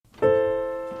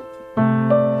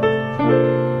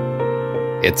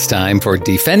It's time for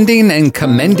Defending and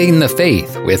Commending the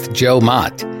Faith with Joe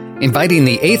Mott, inviting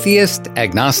the atheist,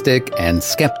 agnostic, and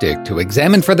skeptic to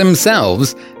examine for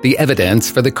themselves the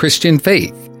evidence for the Christian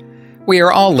faith. We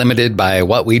are all limited by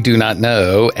what we do not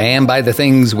know and by the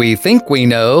things we think we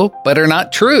know but are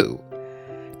not true.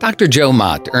 Dr. Joe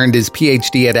Mott earned his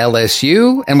PhD at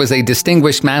LSU and was a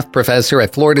distinguished math professor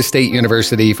at Florida State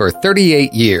University for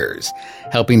 38 years,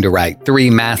 helping to write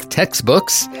 3 math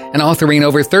textbooks and authoring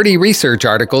over 30 research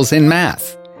articles in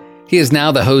math. He is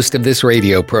now the host of this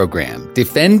radio program,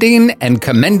 Defending and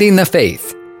Commending the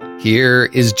Faith.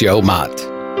 Here is Joe Mott.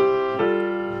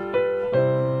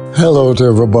 Hello to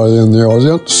everybody in the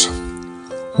audience.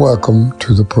 Welcome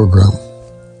to the program.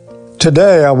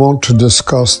 Today I want to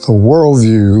discuss the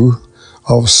worldview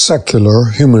of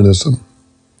secular humanism.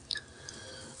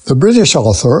 The British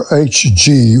author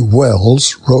H.G.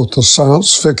 Wells wrote the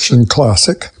science fiction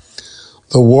classic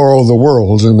The War of the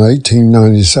Worlds in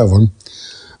 1897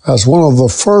 as one of the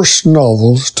first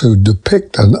novels to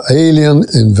depict an alien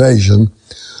invasion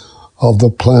of the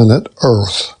planet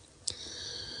Earth.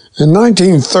 In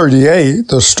 1938,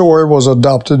 the story was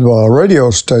adopted by a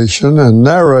radio station and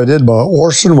narrated by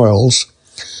Orson Welles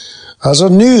as a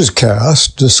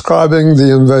newscast describing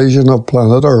the invasion of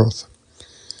planet Earth.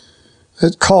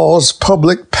 It caused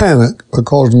public panic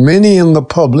because many in the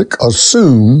public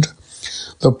assumed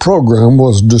the program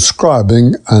was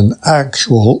describing an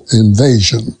actual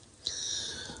invasion.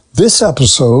 This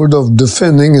episode of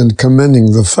Defending and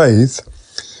Commending the Faith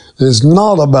is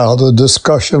not about a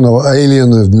discussion of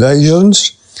alien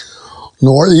invasions,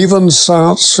 nor even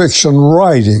science fiction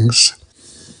writings.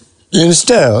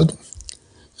 Instead,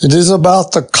 it is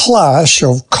about the clash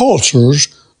of cultures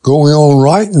going on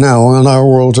right now in our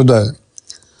world today.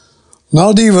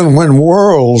 Not even when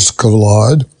worlds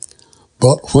collide,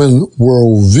 but when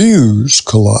worldviews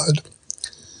collide.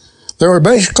 There are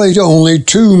basically only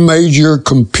 2 major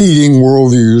competing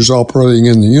worldviews operating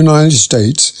in the United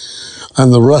States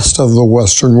and the rest of the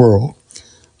Western world.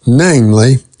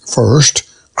 Namely, first,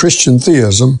 Christian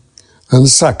theism, and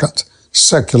second,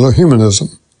 secular humanism.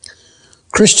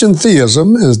 Christian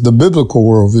theism is the biblical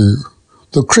worldview,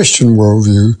 the Christian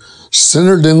worldview,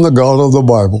 centered in the God of the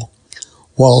Bible,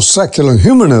 while secular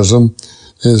humanism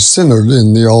is centered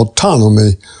in the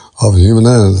autonomy of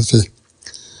humanity.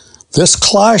 This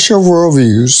clash of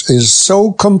worldviews is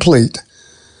so complete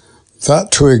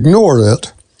that to ignore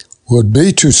it would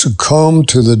be to succumb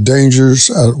to the dangers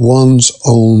at one's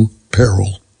own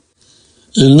peril.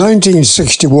 In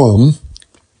 1961,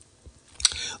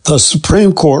 the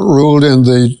Supreme Court ruled in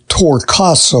the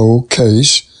Torcaso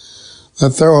case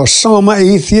that there are some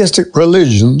atheistic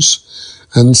religions,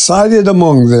 and cited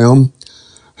among them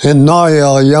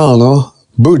Hinayana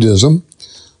Buddhism,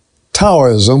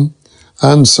 Taoism,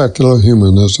 and secular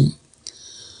humanism.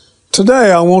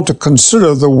 Today I want to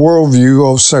consider the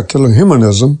worldview of secular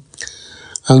humanism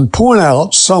and point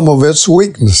out some of its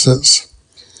weaknesses.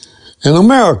 In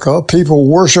America, people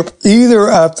worship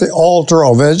either at the altar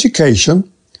of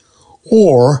education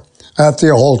or at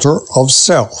the altar of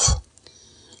self.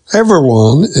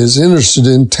 Everyone is interested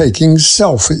in taking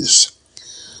selfies.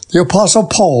 The Apostle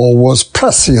Paul was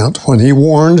prescient when he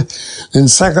warned in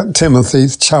 2 Timothy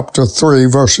chapter 3,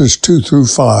 verses 2 through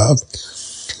 5,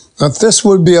 that this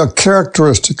would be a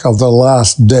characteristic of the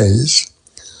last days.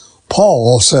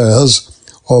 Paul says,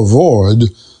 "Avoid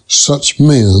such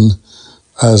men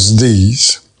as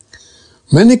these."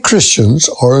 Many Christians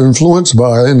are influenced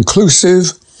by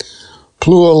inclusive,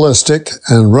 pluralistic,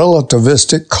 and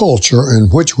relativistic culture in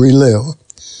which we live.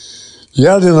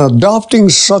 Yet in adopting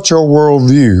such a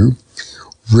worldview,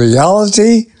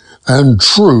 reality and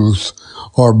truth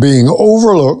are being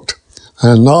overlooked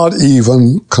and not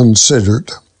even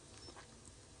considered.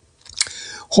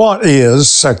 What is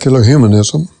secular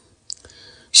humanism?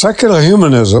 Secular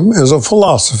humanism is a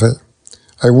philosophy,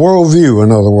 a worldview,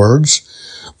 in other words,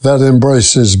 that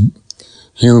embraces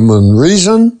human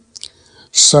reason,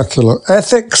 secular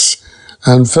ethics,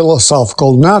 and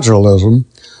philosophical naturalism,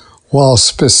 while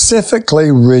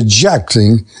specifically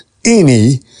rejecting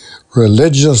any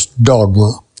religious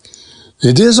dogma.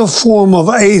 It is a form of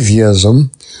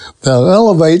atheism that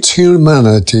elevates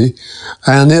humanity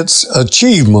and its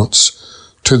achievements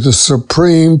to the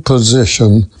supreme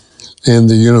position in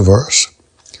the universe.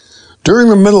 During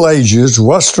the Middle Ages,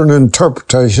 Western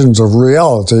interpretations of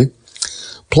reality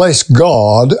placed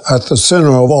God at the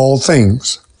center of all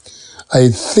things, a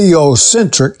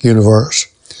theocentric universe,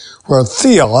 where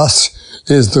theos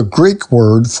is the Greek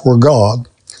word for God.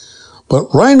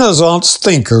 But Renaissance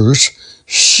thinkers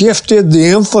shifted the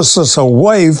emphasis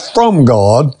away from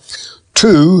God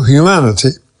to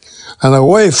humanity and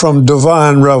away from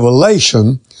divine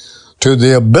revelation to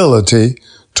the ability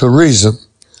to reason,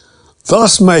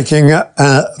 thus making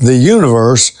the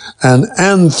universe an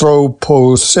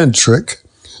anthropocentric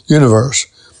universe,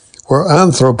 where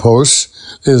anthropos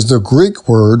is the Greek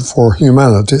word for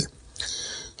humanity.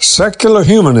 Secular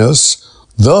humanists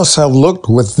thus have looked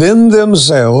within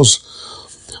themselves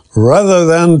rather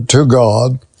than to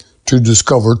God to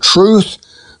discover truth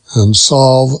and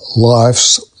solve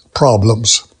life's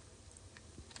problems.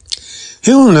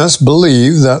 Humanists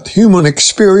believe that human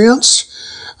experience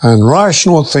and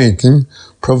rational thinking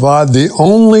provide the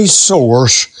only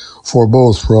source for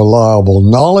both reliable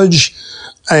knowledge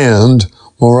and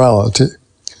morality.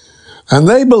 And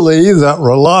they believe that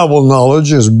reliable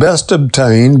knowledge is best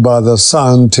obtained by the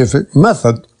scientific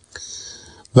method.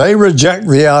 They reject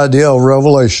the idea of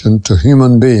revelation to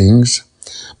human beings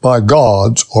by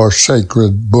gods or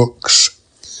sacred books.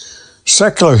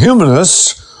 Secular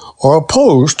humanists are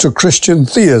opposed to Christian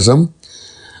theism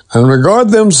and regard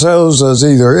themselves as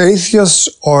either atheists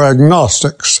or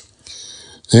agnostics.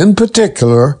 In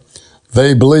particular,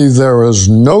 they believe there is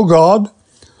no God,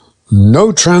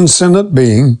 no transcendent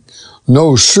being,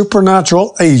 no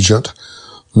supernatural agent,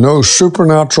 no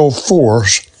supernatural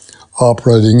force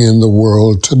operating in the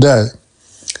world today.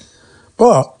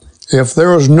 But if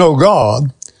there is no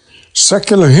God,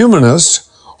 secular humanists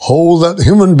hold that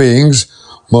human beings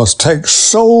must take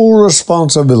sole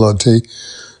responsibility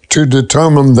to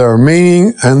determine their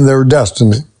meaning and their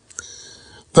destiny.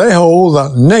 They hold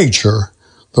that nature,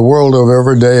 the world of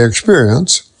everyday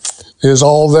experience, is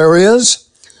all there is,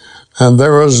 and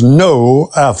there is no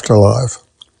afterlife.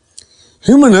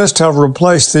 Humanists have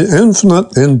replaced the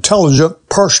infinite, intelligent,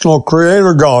 personal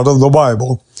creator God of the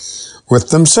Bible with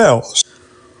themselves.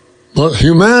 But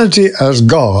humanity as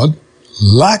God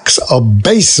lacks a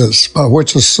basis by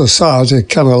which a society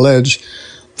can allege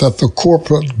that the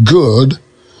corporate good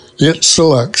it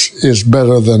selects is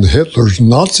better than Hitler's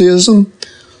Nazism,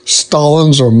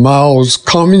 Stalin's or Mao's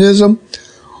communism,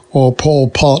 or Pol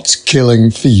Pot's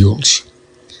killing fields.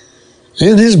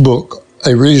 In his book,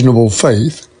 A Reasonable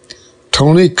Faith,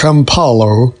 Tony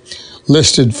Campolo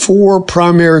listed 4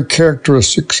 primary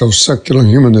characteristics of secular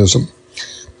humanism: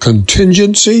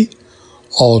 contingency,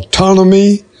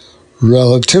 autonomy,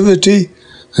 relativity,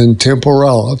 and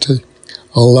temporality.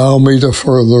 Allow me to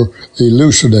further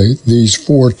elucidate these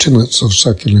 4 tenets of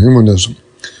secular humanism.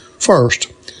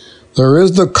 First, there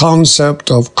is the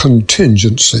concept of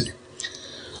contingency.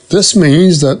 This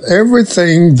means that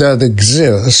everything that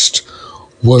exists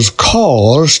was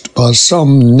caused by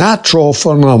some natural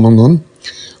phenomenon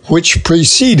which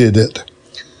preceded it.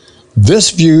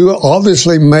 This view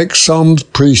obviously makes some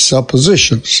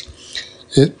presuppositions.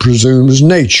 It presumes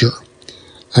nature,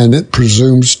 and it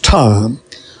presumes time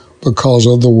because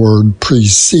of the word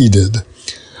preceded.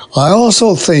 I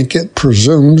also think it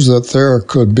presumes that there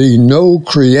could be no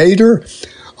creator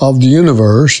of the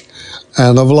universe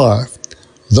and of life.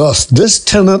 Thus, this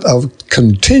tenet of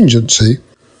contingency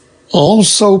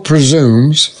also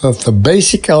presumes that the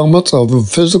basic elements of the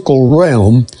physical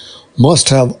realm must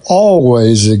have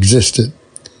always existed.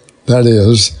 That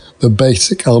is, the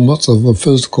basic elements of the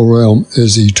physical realm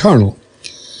is eternal.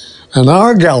 And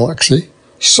our galaxy,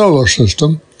 solar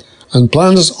system, and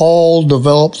planets all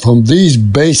developed from these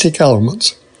basic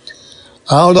elements.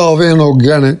 Out of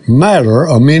inorganic matter,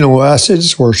 amino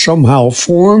acids were somehow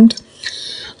formed,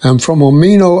 and from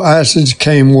amino acids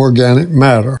came organic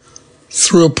matter.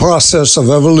 Through a process of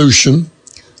evolution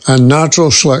and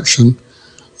natural selection,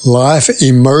 life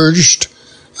emerged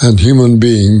and human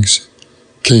beings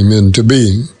came into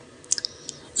being.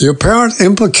 The apparent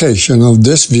implication of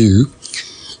this view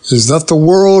is that the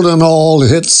world and all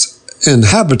its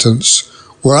inhabitants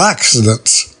were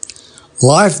accidents.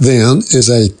 Life, then, is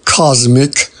a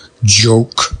cosmic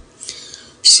joke.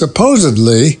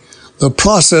 Supposedly, the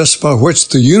process by which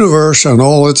the universe and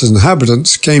all its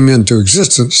inhabitants came into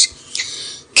existence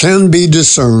can be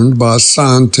discerned by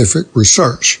scientific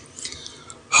research.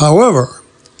 However,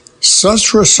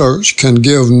 such research can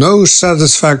give no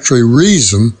satisfactory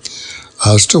reason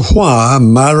as to why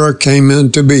matter came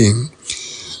into being.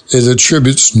 It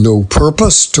attributes no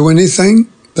purpose to anything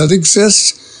that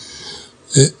exists.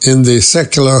 In the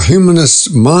secular humanist's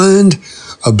mind,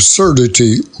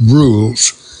 absurdity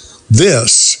rules.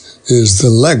 This is the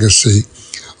legacy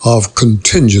of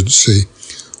contingency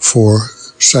for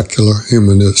secular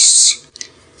humanists.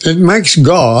 It makes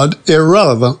God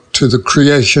irrelevant to the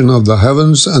creation of the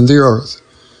heavens and the earth,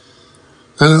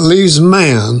 and it leaves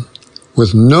man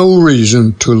with no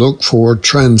reason to look for a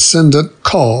transcendent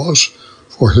cause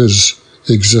for his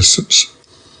existence.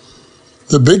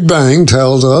 The Big Bang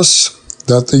tells us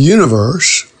that the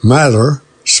universe, matter,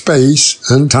 space,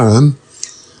 and time,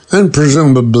 and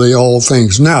presumably all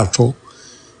things natural,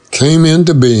 came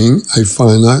into being a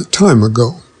finite time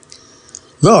ago.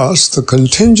 Thus, the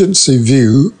contingency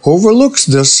view overlooks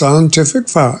this scientific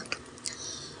fact,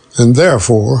 and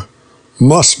therefore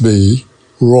must be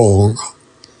wrong.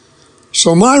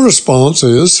 So my response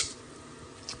is,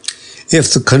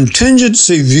 if the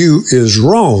contingency view is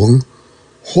wrong,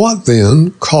 what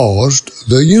then caused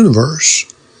the universe?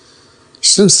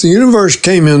 Since the universe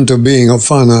came into being a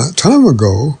finite time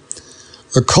ago,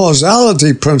 the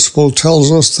causality principle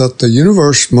tells us that the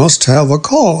universe must have a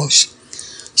cause.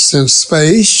 Since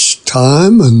space,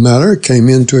 time, and matter came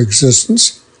into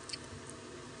existence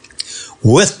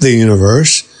with the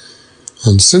universe,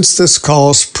 and since this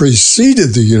cause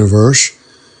preceded the universe,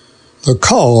 the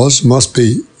cause must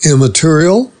be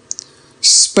immaterial,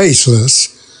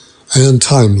 spaceless, and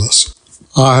timeless.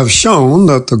 I have shown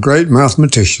that the great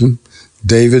mathematician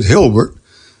David Hilbert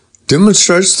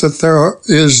demonstrates that there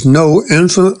is no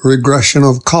infinite regression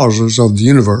of causes of the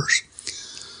universe.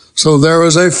 So there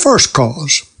is a first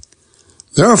cause.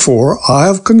 Therefore, I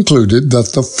have concluded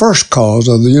that the first cause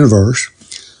of the universe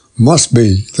must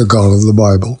be the God of the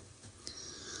Bible.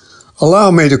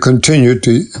 Allow me to continue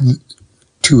to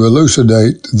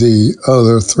elucidate the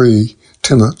other three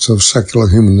tenets of secular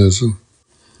humanism.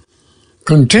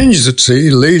 Contingency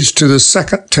leads to the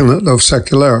second tenet of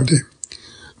secularity,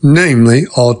 namely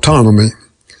autonomy.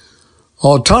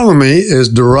 Autonomy is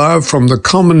derived from the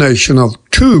combination of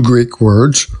two Greek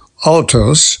words,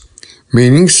 autos,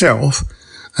 meaning self,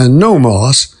 and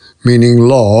nomos, meaning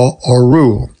law or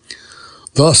rule.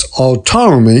 Thus,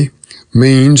 autonomy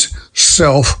means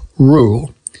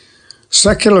self-rule.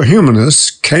 Secular humanists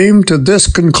came to this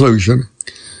conclusion,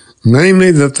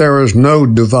 namely that there is no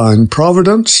divine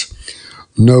providence,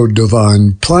 no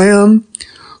divine plan,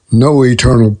 no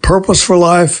eternal purpose for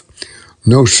life,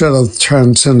 no set of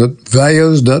transcendent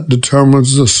values that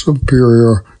determines the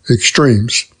superior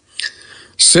extremes.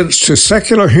 Since to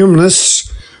secular humanists,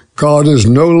 God is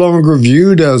no longer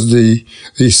viewed as the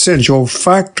essential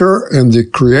factor in the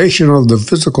creation of the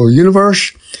physical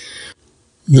universe,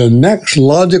 the next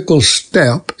logical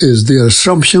step is the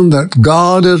assumption that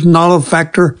God is not a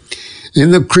factor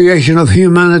in the creation of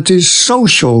humanity's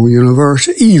social universe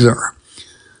either.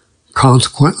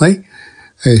 Consequently,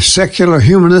 a secular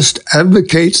humanist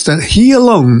advocates that he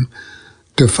alone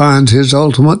defines his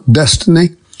ultimate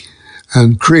destiny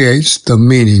and creates the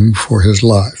meaning for his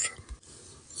life.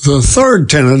 The third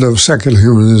tenet of secular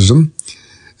humanism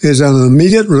is an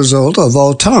immediate result of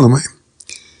autonomy.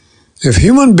 If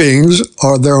human beings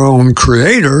are their own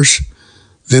creators,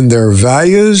 then their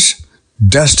values,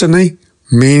 destiny,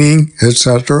 meaning,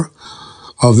 etc.,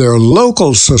 of their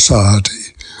local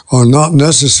society are not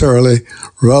necessarily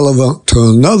relevant to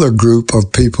another group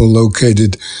of people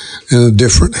located in a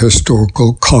different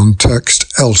historical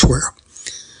context elsewhere.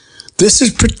 This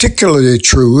is particularly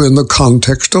true in the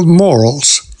context of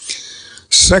morals.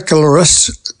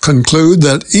 Secularists conclude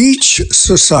that each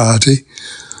society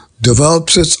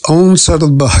develops its own set of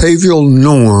behavioral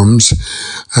norms,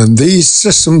 and these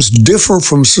systems differ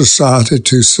from society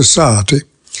to society.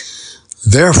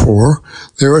 Therefore,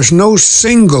 there is no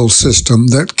single system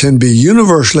that can be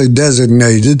universally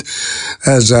designated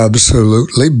as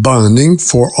absolutely binding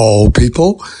for all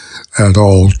people at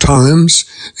all times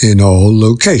in all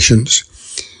locations.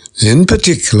 In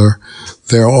particular,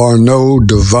 there are no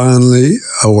divinely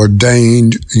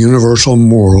ordained universal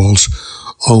morals,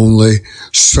 only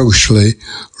socially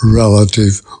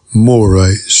relative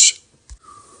mores.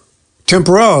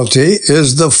 Temporality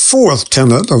is the fourth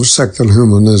tenet of secular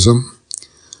humanism.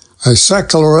 A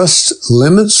secularist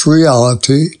limits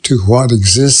reality to what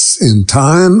exists in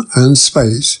time and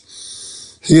space.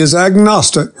 He is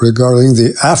agnostic regarding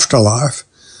the afterlife.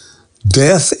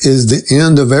 Death is the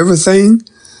end of everything,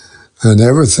 and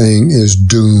everything is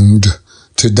doomed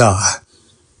to die.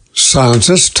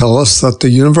 Scientists tell us that the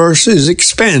universe is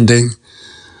expanding,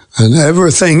 and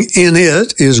everything in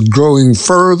it is growing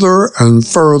further and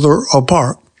further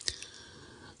apart.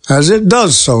 As it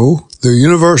does so, the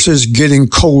universe is getting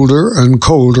colder and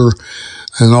colder,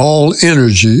 and all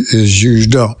energy is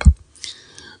used up.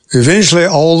 Eventually,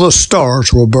 all the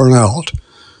stars will burn out.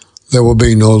 There will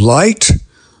be no light,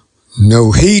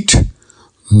 no heat,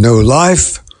 no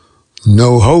life,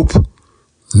 no hope,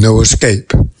 no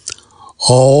escape.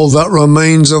 All that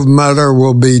remains of matter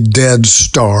will be dead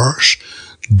stars,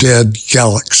 dead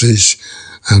galaxies,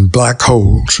 and black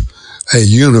holes, a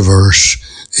universe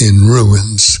in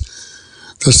ruins.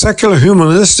 The secular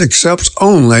humanist accepts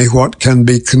only what can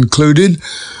be concluded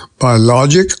by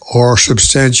logic or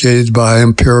substantiated by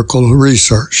empirical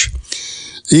research.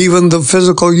 Even the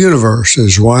physical universe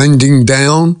is winding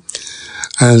down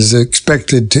and is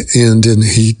expected to end in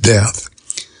heat death.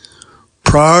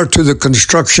 Prior to the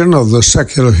construction of the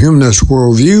secular humanist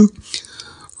worldview,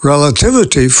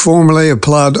 relativity formerly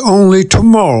applied only to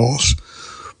morals,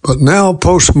 but now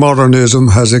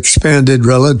postmodernism has expanded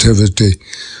relativity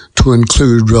to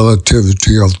include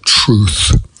relativity of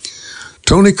truth.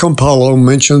 Tony Campolo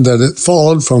mentioned that it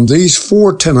followed from these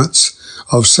four tenets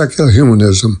of secular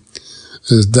humanism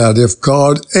is that if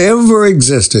God ever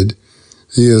existed,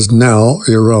 he is now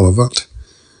irrelevant.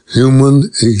 Human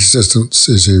existence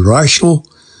is irrational,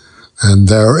 and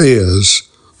there is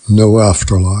no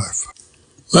afterlife.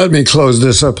 Let me close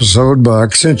this episode by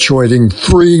accentuating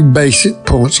three basic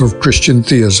points of Christian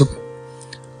theism.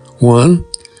 1,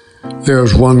 there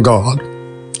is one God.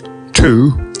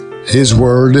 2, his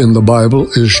word in the Bible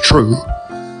is true.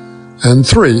 And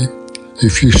 3,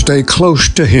 if you stay close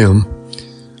to him,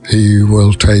 he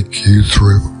will take you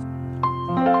through.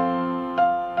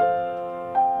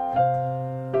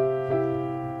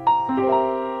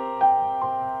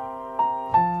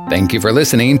 Thank you for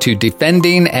listening to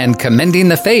Defending and Commending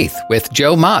the Faith with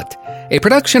Joe Mott, a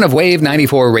production of Wave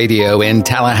 94 Radio in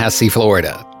Tallahassee,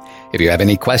 Florida. If you have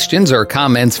any questions or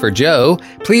comments for Joe,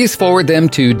 please forward them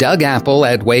to Doug Apple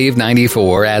at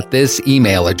Wave94 at this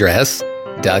email address,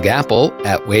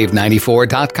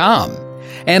 dougapple@wave94.com.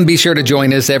 And be sure to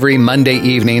join us every Monday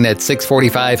evening at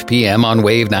 6:45 p.m. on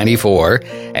Wave 94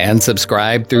 and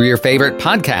subscribe through your favorite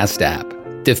podcast app.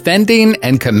 Defending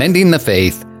and Commending the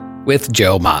Faith with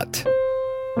Joe Mott.